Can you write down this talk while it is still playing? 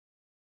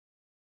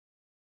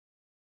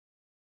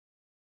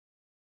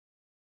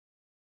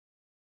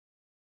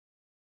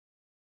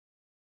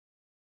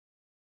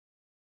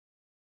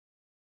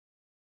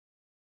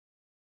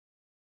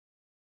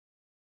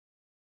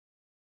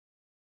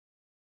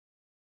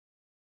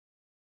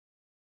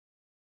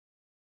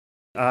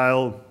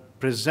I'll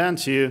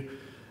present you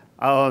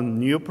our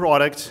new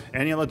product,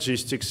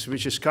 anyLogistix,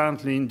 which is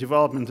currently in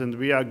development, and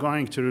we are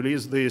going to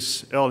release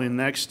this early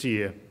next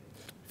year.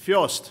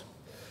 First,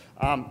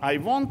 I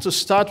want to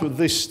start with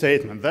this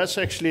statement. That's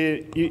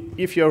actually,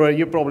 if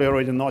you probably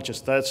already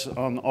noticed, that's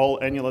on all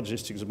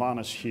anyLogistix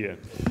banners here.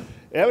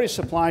 Every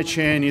supply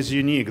chain is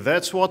unique.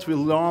 That's what we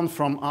learned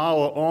from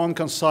our own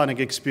consulting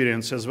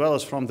experience, as well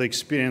as from the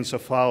experience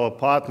of our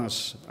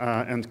partners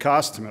and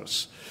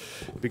customers.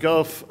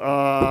 Because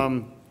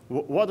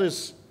what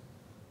is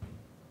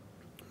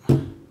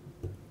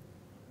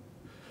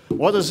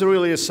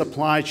really a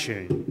supply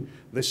chain?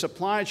 The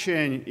supply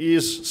chain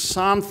is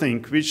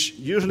something which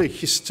usually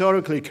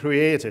historically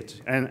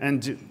created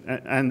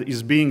and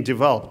is being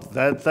developed.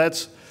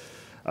 That's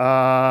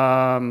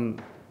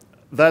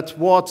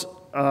what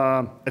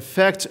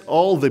affects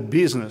all the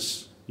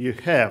business you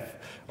have,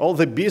 all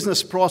the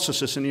business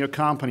processes in your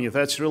company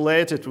that's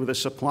related with the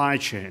supply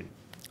chain.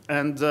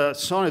 And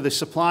certainly the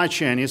supply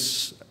chain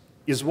is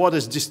what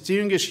has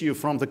distinguished you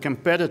from the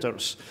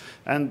competitors.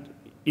 And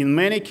in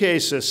many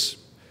cases,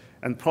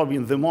 and probably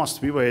in the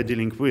most we were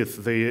dealing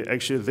with,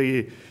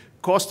 the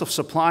cost of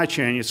supply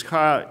chain is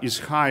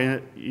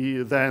higher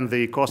than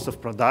the cost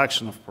of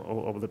production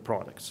of the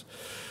products.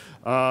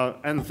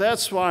 And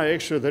that's why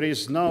actually there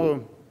is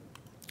no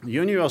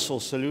universal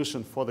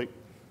solution for the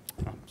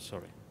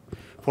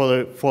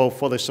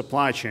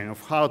supply chain of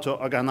how to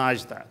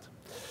organize that.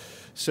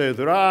 So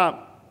there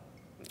are.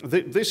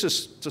 This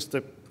is just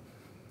a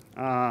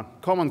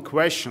common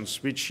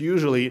questions which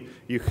usually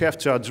you have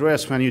to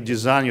address when you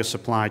design your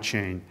supply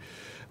chain.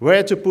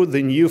 Where to put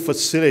the new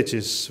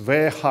facilities,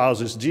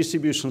 warehouses,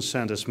 distribution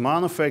centers,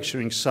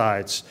 manufacturing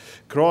sites,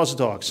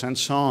 cross-docks, and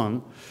so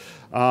on.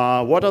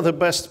 What are the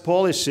best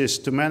policies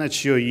to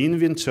manage your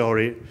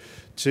inventory,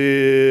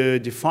 to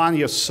define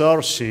your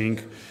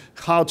sourcing,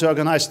 how to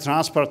organize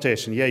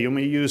transportation. Yeah, you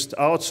may use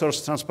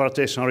outsourced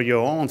transportation or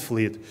your own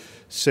fleet.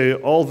 So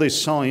all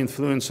this all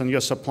influence on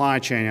your supply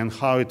chain and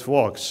how it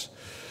works.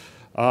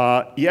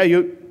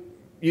 You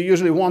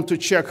usually want to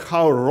check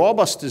how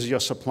robust is your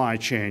supply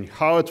chain,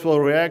 how it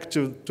will react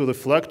to the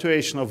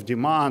fluctuation of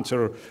demand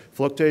or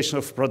fluctuation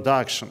of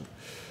production.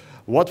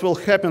 What will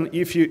happen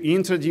if you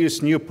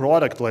introduce new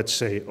product, let's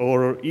say,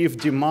 or if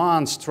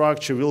demand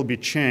structure will be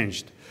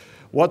changed?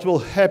 What will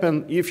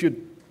happen if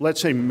you,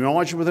 let's say,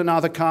 merge with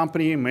another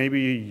company?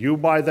 Maybe you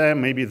buy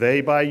them, maybe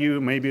they buy you,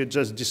 maybe you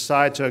just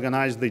decide to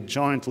organize the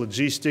joint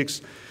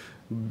logistics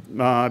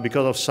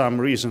because of some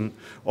reason.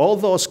 All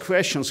those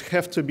questions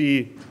have to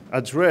be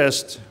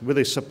addressed with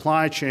the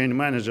supply chain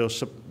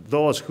managers,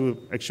 those who are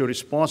actually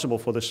responsible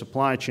for the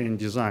supply chain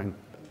design.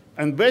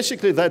 And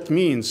basically that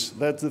means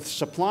that the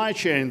supply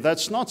chain,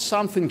 that's not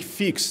something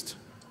fixed.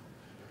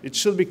 It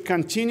should be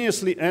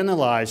continuously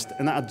analyzed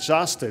and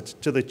adjusted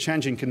to the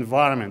changing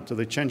environment, to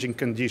the changing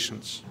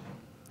conditions.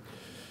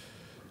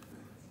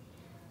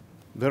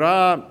 There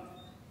are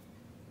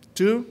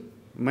two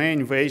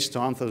main ways to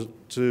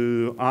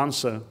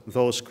answer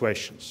those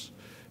questions.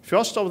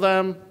 First of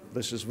them,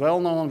 this is well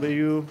known by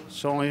you,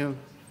 so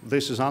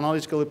this is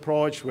analytical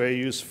approach where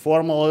you use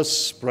formulas,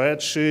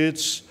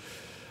 spreadsheets,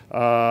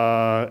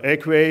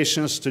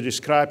 equations to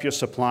describe your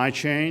supply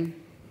chain.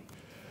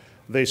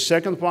 The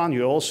second one,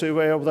 you're also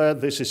aware of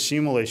that, this is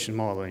simulation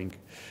modeling,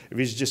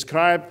 which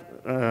describe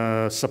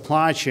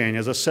supply chain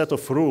as a set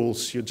of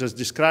rules. You just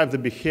describe the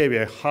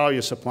behavior, how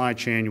your supply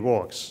chain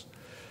works.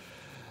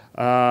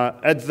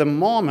 At the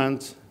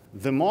moment,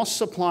 the most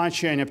supply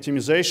chain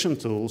optimization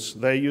tools,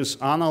 they use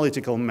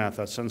analytical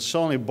methods, and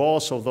certainly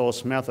both of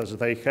those methods,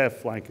 they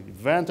have like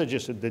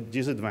advantages and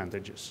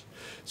disadvantages.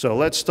 So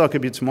let's talk a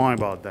bit more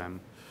about them.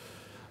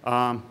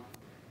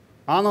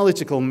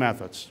 Analytical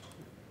methods.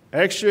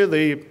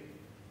 Actually,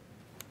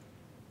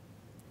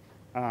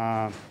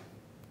 the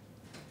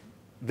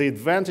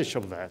advantage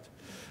of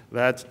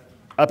that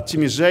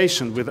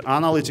optimization with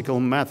analytical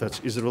methods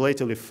is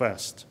relatively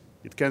fast.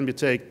 It can be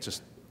take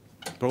just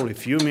probably a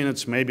few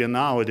minutes, maybe an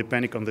hour,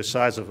 depending on the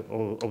size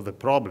of the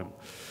problem.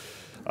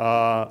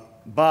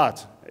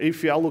 But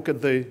if you look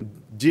at the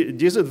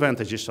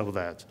disadvantages of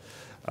that,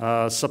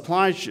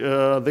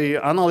 the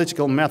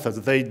analytical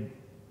methods, they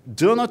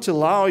do not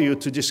allow you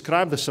to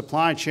describe the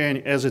supply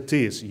chain as it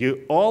is.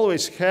 You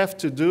always have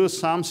to do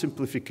some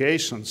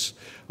simplifications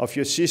of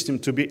your system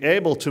to be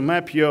able to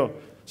map your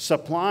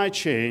supply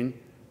chain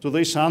to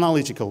this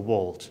analytical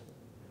world.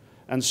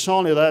 And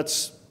certainly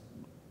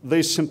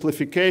this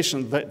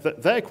simplification,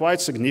 they're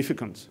quite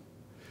significant.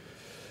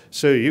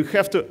 So you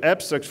have to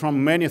abstract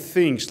from many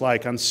things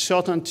like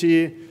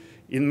uncertainty,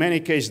 in many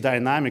cases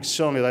dynamics.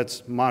 Certainly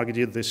that's Mark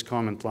did this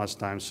comment last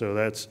time, so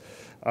that's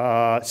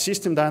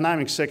system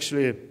dynamics.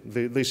 Actually,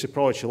 this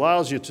approach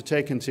allows you to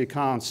take into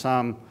account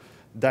some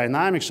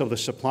dynamics of the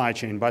supply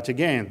chain, but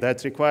again,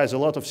 that requires a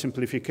lot of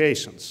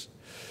simplifications.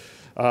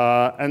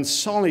 And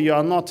certainly you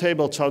are not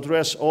able to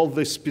address all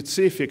the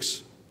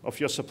specifics of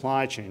your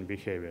supply chain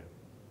behavior.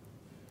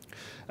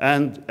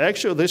 And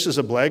actually, this is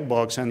a black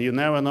box, and you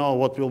never know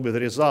what will be the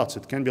results.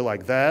 It can be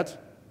like that,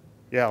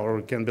 yeah, or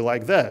it can be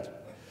like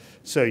that.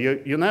 So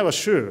you're never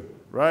sure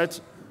right?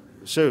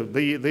 So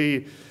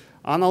the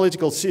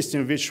analytical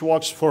system which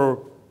works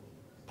for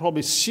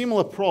probably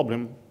similar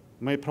problem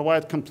may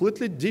provide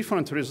completely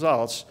different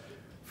results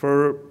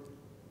for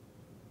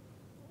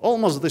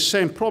almost the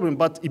same problem,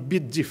 but a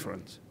bit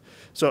different.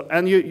 So,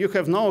 and you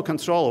have no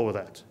control over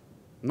that,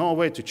 no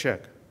way to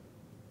check.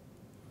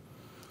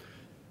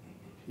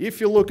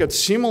 If you look at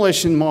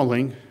simulation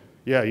modeling,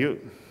 yeah, you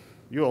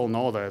all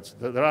know that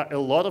there are a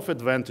lot of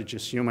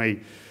advantages. You may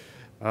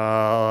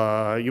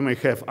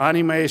have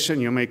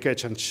animation, you may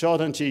catch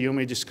uncertainty, you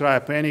may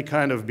describe any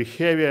kind of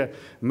behavior,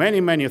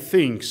 many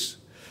things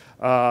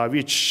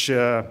which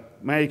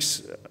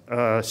makes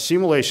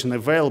simulation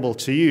available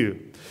to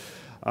you.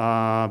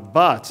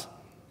 But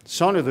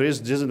certainly there is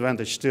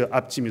disadvantage to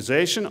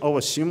optimization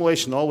over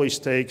simulation always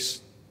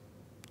takes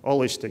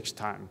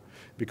time,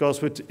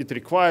 because it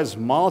requires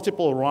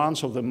multiple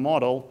runs of the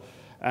model,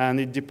 and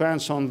it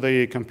depends on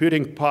the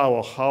computing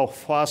power, how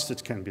fast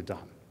it can be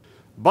done.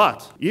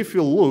 But if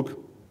you look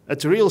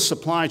at real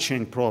supply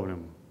chain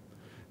problem,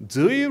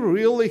 do you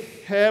really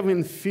have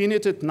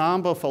infinite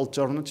number of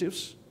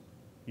alternatives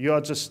you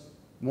just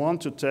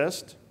want to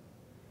test?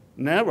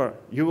 Never.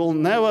 You will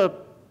never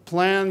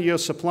plan your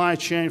supply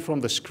chain from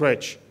the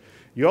scratch.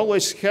 You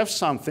always have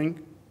something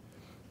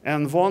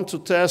and want to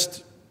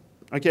test,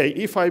 okay,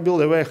 if I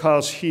build a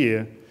warehouse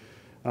here,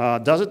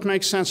 does it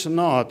make sense or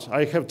not?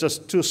 I have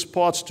just 2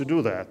 spots to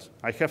do that.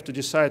 I have to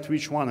decide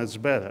which one is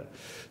better.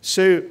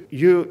 So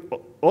you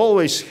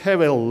always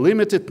have a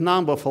limited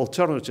number of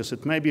alternatives.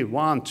 It may be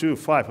 1, 2,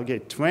 5, okay,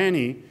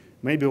 20,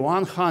 maybe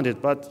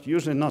 100, but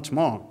usually not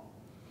more.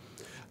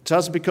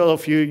 Just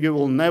because you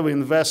will never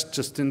invest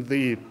just in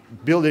the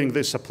building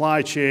the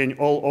supply chain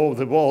all over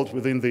the world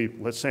within the,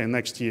 let's say,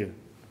 next year.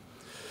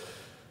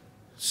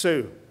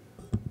 So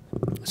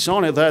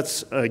certainly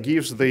that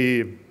gives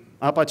the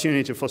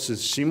opportunity for the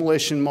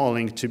simulation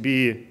modeling to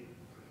be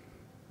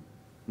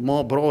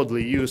more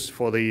broadly used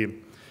for the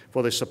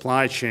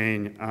supply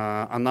chain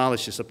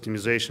analysis,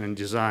 optimization, and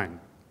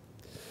design.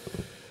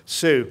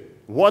 So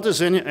what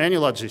is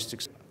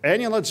AnyLogistix?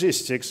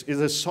 AnyLogistix is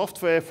a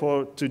software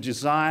to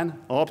design,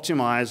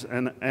 optimize,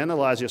 and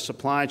analyze your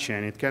supply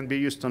chain. It can be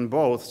used on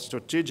both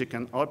strategic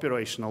and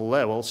operational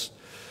levels.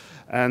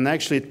 And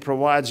actually, it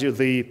provides you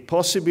the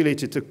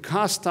possibility to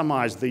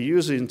customize the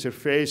user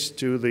interface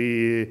to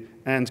the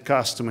end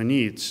customer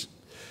needs.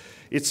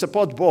 It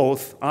supports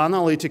both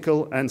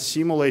analytical and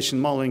simulation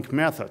modeling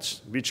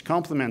methods, which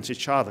complement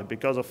each other,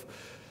 because of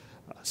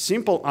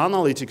simple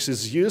analytics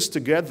is used to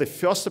get the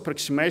first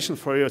approximation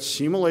for your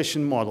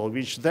simulation model,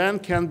 which then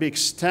can be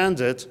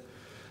extended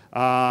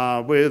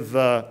with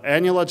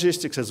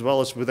AnyLogistix as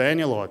well as with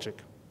AnyLogic.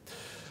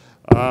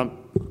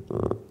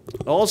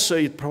 Also,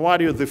 it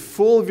provides you the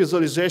full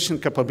visualization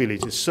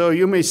capabilities. So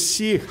you may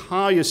see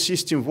how your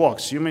system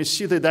works. You may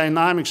see the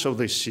dynamics of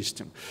this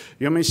system.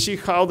 You may see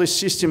how the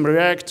system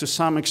reacts to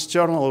some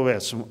external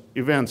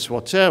events,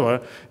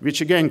 whatever,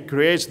 which again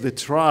creates the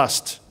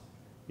trust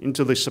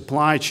into the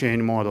supply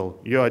chain model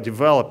you are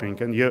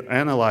developing and you're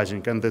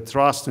analyzing, and the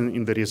trust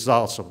in the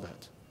results of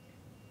that.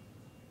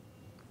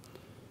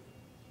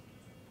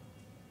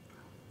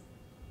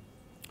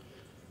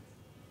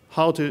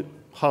 How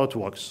it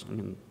works, I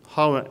mean,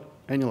 how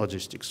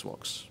AnyLogistix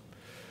works.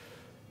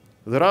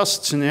 There are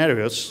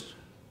scenarios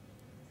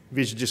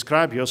which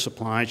describe your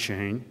supply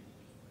chain.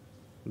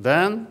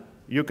 Then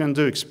you can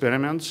do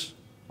experiments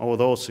over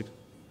those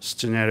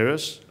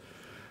scenarios.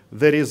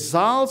 The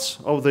results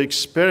of the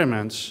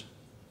experiments,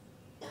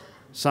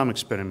 some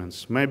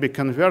experiments, may be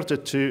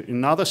converted to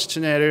another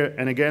scenario,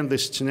 and again,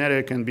 this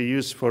scenario can be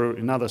used for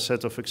another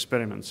set of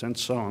experiments, and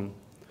so on.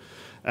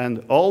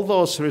 And all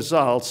those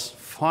results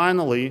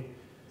finally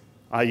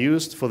are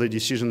used for the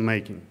decision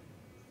making.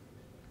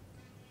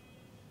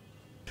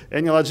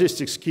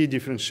 AnyLogistix key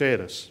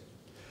differentiators.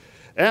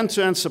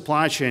 End-to-end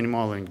supply chain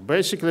modeling.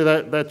 Basically,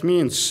 that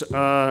means,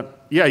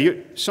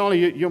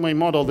 certainly you may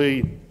model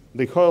the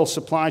whole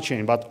supply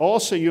chain, but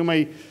also you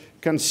may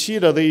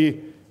consider the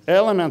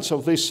elements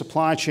of this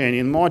supply chain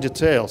in more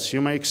details.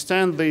 You may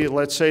extend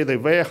let's say, the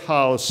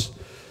warehouse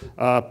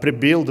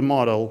pre-built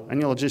model,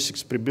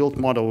 AnyLogistix pre-built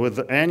model with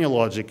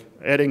AnyLogic,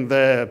 adding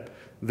the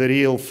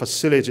real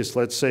facilities,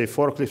 let's say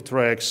forklift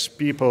tracks,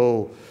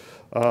 people,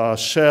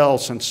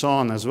 shelves, and so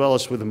on, as well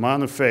as with the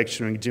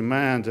manufacturing,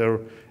 demand,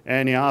 or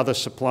any other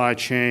supply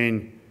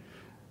chain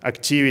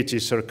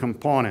activities or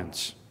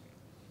components.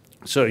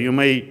 So you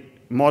may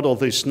model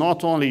this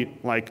not only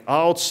like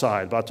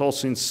outside, but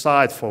also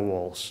inside 4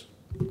 walls.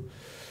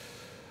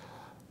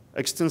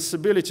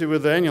 Extensibility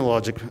with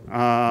AnyLogic.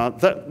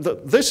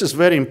 This is a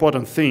very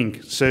important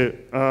thing. So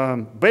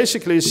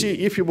basically, you see,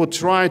 if you would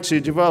try to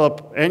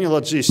develop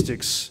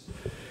AnyLogistix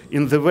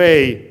in the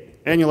way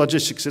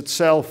AnyLogistix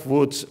itself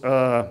would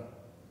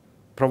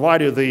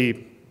provide you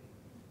the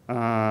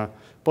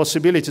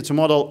possibility to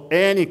model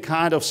any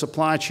kind of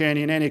supply chain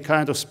in any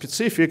kind of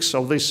specifics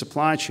of this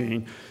supply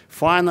chain,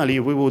 finally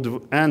we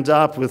would end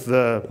up with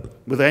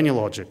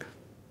AnyLogic.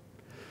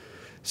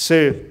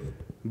 So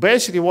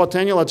basically what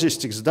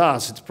AnyLogistix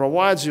does, it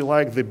provides you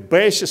like the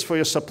basis for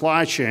your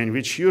supply chain,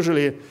 which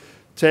usually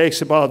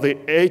takes about the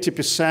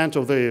 80%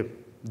 of the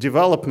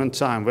development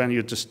time when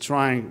you're just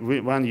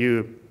when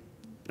you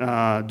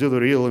do the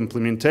real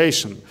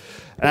implementation.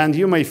 And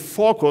you may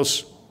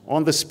focus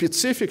on the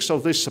specifics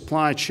of this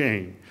supply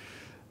chain,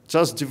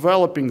 just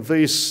developing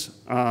this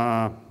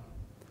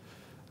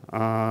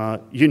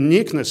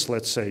uniqueness,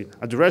 let's say,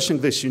 addressing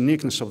this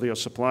uniqueness of your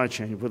supply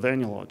chain with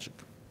AnyLogic.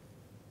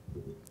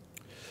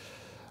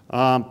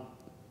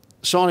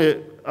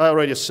 Sony, I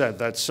already said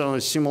that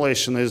Sony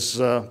simulation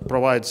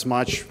provides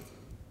much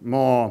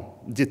more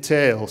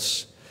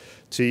details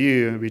to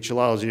you, which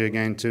allows you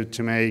again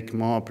to make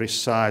more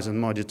precise and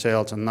more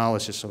detailed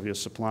analysis of your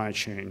supply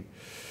chain.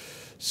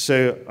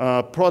 So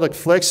product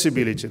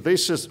flexibility,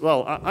 this is,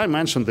 well, I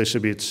mentioned this a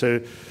bit.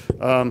 So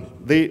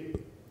the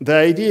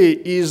idea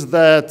is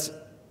that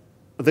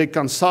the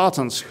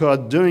consultants who are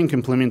doing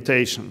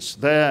implementations,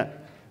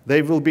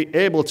 they will be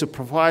able to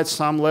provide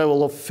some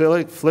level of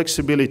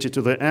flexibility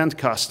to the end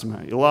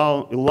customer,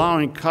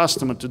 allowing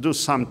customer to do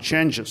some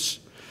changes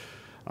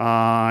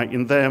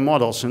in their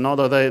models, in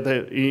order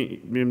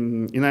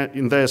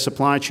in their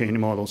supply chain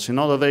models, in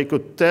order they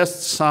could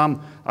test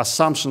some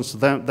assumptions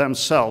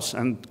themselves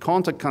and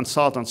contact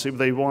consultants if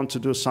they want to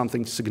do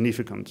something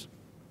significant.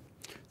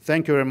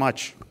 Thank you very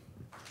much.